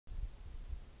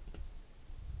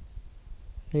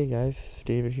Hey guys, it's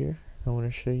David here. I want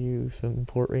to show you some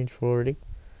port range forwarding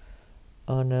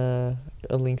on a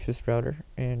Linksys router,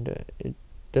 and it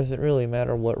doesn't really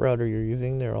matter what router you're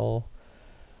using. They all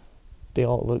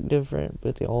look different,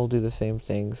 but they all do the same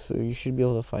thing. So you should be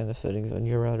able to find the settings on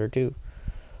your router too.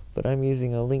 But I'm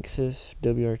using a Linksys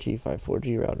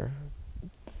WRT54G router.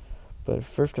 But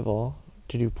first of all,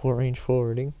 to do port range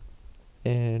forwarding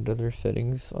and other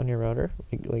settings on your router,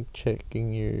 like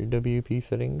checking your WP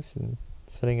settings and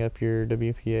setting up your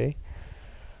WPA,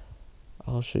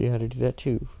 I'll show you how to do that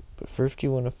too. But first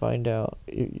you want to find out,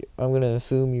 I'm going to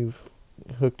assume you've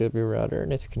hooked up your router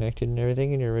and it's connected and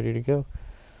everything and you're ready to go.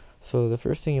 So the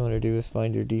first thing you want to do is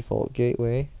find your default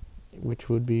gateway, which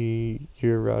would be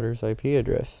your router's IP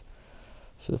address.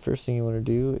 So the first thing you want to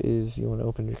do is you want to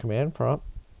open your command prompt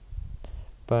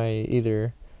by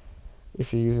either,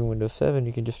 if you're using Windows 7,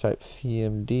 you can just type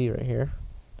cmd right here.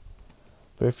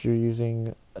 But if you're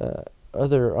using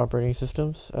other operating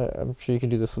systems, I'm sure you can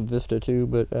do this with Vista too,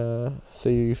 but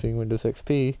say you're using Windows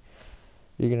XP,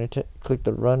 you're going to click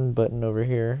the run button over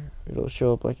here. It'll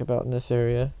show up like about in this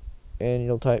area, and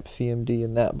you'll type cmd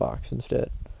in that box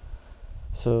instead.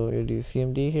 So you'll do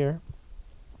cmd here,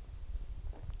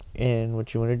 and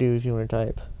what you want to do is you want to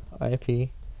type IP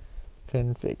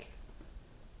config,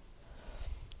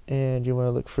 and you want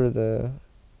to look for the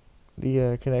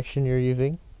connection you're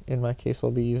using. In my case,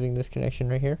 I'll be using this connection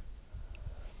right here.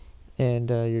 And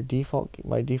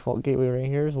my default gateway right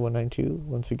here is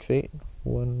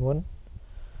 192.168.1.1.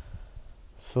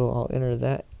 So I'll enter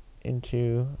that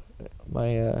into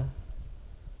my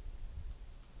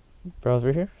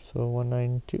browser here. So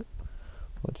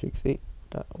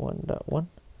 192.168.1.1.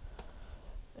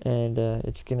 And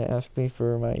it's going to ask me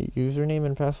for my username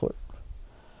and password.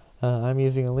 I'm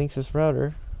using a Linksys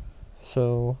router,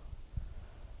 so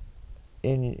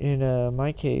in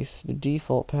my case, the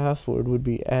default password would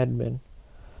be admin,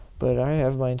 but I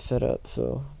have mine set up,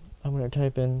 so I'm going to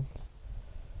type in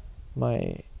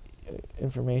my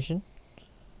information.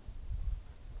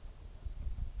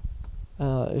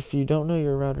 If you don't know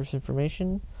your router's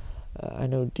information, I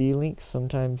know D-Link,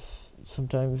 sometimes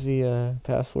the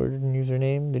password and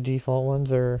username, the default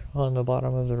ones, are on the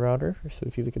bottom of the router. So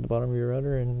if you look at the bottom of your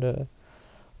router, and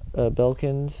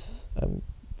Belkin's,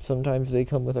 sometimes they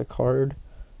come with a card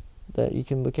that you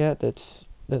can look at that's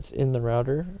in the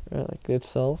router, like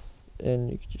itself,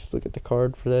 and you can just look at the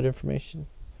card for that information.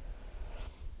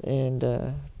 And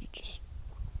just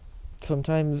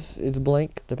sometimes it's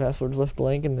blank, the password's left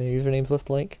blank and the username's left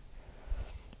blank.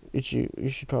 You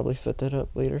should probably set that up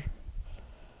later.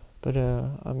 But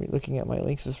I'm looking at my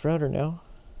Linksys router now,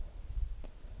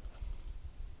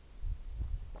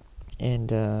 and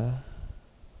the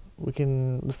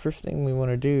first thing we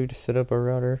want to do to set up our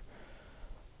router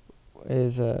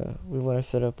is we want to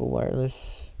set up a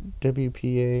wireless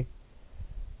WPA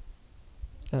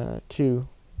 2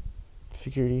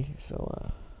 security.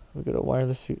 So we go to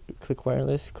wireless, click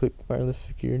wireless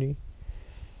security,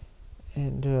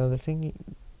 and the thing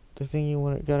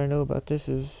you gotta know about this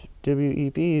is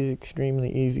WEP is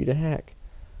extremely easy to hack.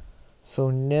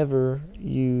 So never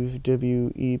use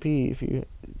WEP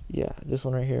this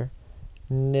one right here.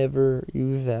 Never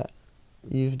use that.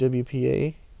 Use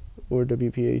WPA or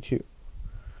WPA2.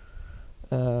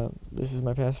 This is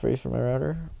my passphrase for my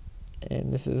router,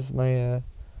 and this is my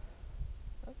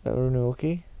renewal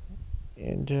key,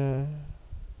 and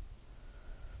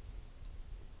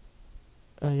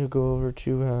you'll go over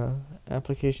to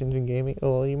applications and gaming.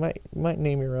 Well, you might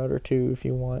name your router too if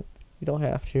you want. You don't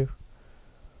have to.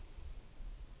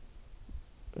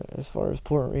 As far as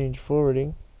port range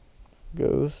forwarding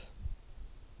goes,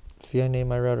 see, I named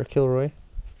my router Kilroy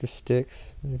for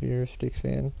Sticks. If you're a Sticks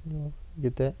fan, you'll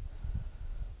get that.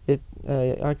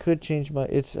 I could change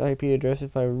its IP address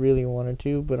if I really wanted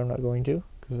to, but I'm not going to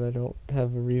because I don't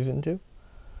have a reason to.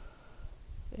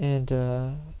 And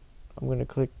I'm going to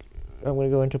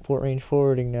go into port range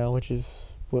forwarding now, which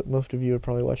is what most of you are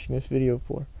probably watching this video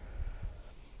for.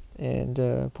 And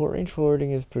port range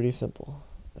forwarding is pretty simple.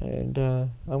 And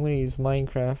I'm going to use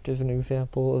Minecraft as an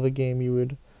example of a game you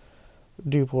would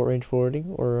do port range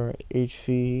forwarding, or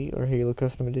HC or Halo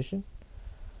Custom Edition,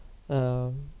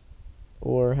 or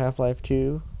Half-Life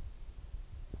 2.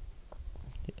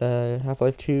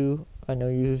 Half-Life 2 I know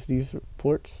uses these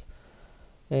ports.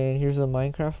 And here's the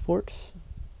Minecraft ports.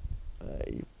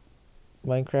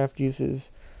 Minecraft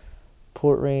uses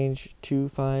port range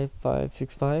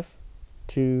 25565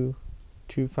 to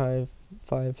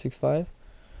 25565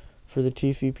 for the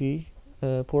TCP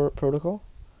port protocol,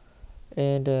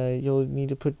 and you'll need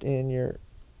to put in your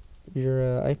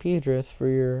IP address for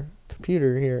your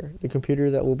computer here, the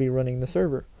computer that will be running the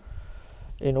server.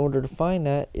 in order to find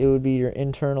that, it would be your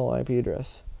internal IP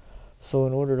address. So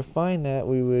in order to find that,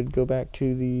 we would go back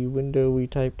to the window we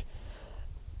typed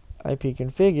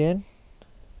ipconfig in,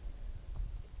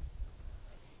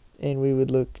 and we would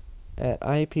look at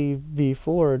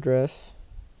IPv4 address,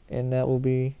 and that will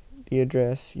be the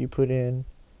address you put in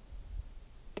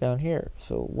down here,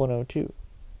 so 102.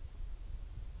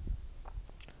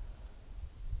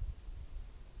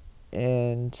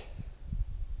 And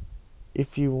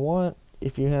if you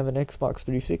have an Xbox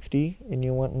 360 and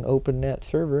you want an open NAT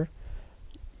server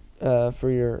for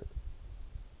your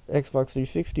Xbox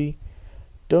 360,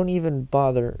 don't even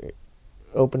bother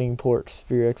opening ports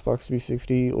for your Xbox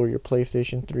 360 or your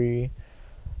PlayStation 3.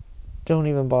 Don't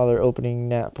even bother opening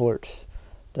NAT ports.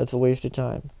 That's a waste of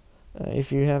time.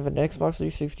 If you have an Xbox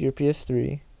 360 or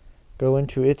PS3, go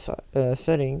into its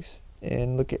settings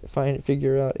and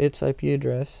figure out its IP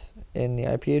address. And the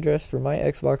IP address for my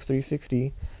Xbox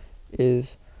 360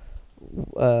 is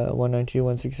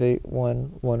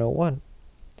 192.168.1.101.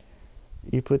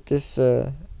 You put this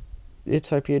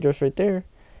its IP address right there,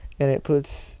 and it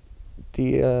puts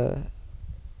the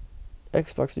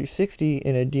Xbox 360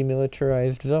 in a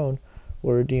demilitarized zone,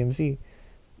 or a DMZ,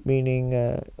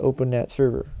 meaning open NAT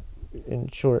server in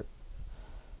short.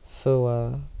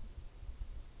 So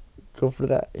go for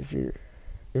that if you're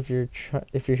here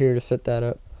to set that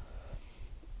up.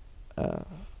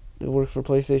 It works for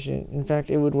PlayStation. In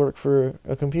fact, it would work for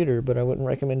a computer, but I wouldn't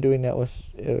recommend doing that with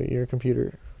your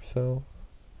computer. So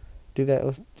do that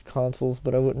with consoles,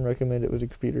 but I wouldn't recommend it with a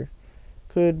computer.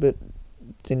 Could, but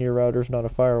then your router's not a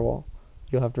firewall.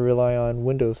 You'll have to rely on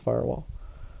Windows firewall,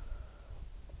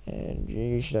 and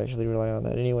you should actually rely on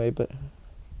that anyway. But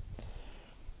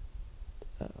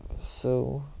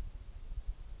so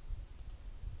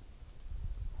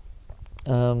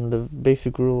the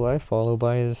basic rule I follow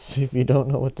by is, if you don't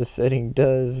know what the setting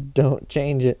does, don't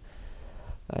change it.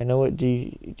 I know what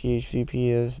DHCP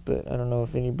is, but I don't know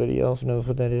if anybody else knows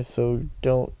what that is, so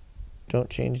don't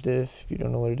change this if you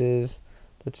don't know what it is.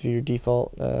 That's your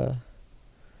default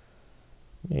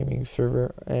naming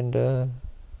server, and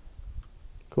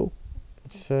cool.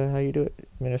 It's how you do it.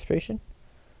 Administration.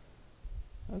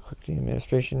 I'll click the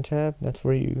administration tab. That's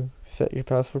where you set your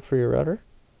password for your router.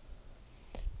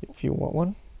 If you want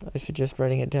one, I suggest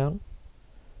writing it down.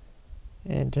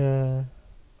 And the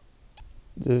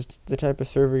type of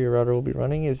server your router will be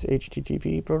running is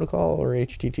HTTP protocol or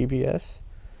HTTPS.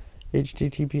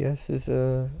 HTTPS is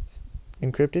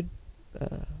encrypted.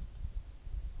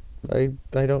 I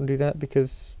don't do that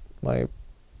because my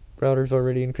router's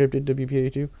already encrypted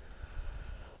WPA2.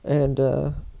 And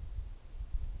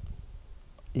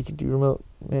you can do remote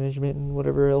management and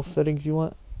whatever else settings you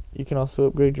want. You can also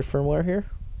upgrade your firmware here.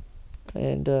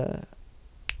 And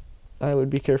I would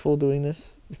be careful doing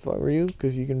this if I were you,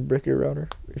 because you can brick your router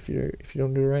if you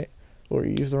don't do it right, or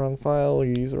you use the wrong file, or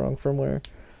you use the wrong firmware.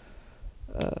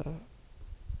 You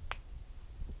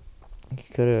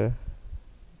go to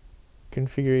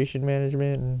configuration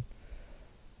management, and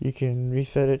you can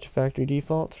reset it to factory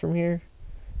defaults from here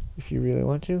if you really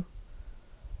want to.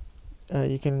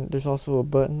 There's also a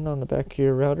button on the back of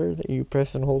your router that you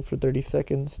press and hold for 30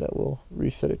 seconds that will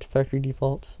reset it to factory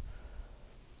defaults.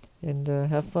 And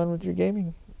have fun with your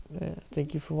gaming.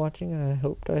 Thank you for watching, and I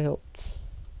hoped I helped.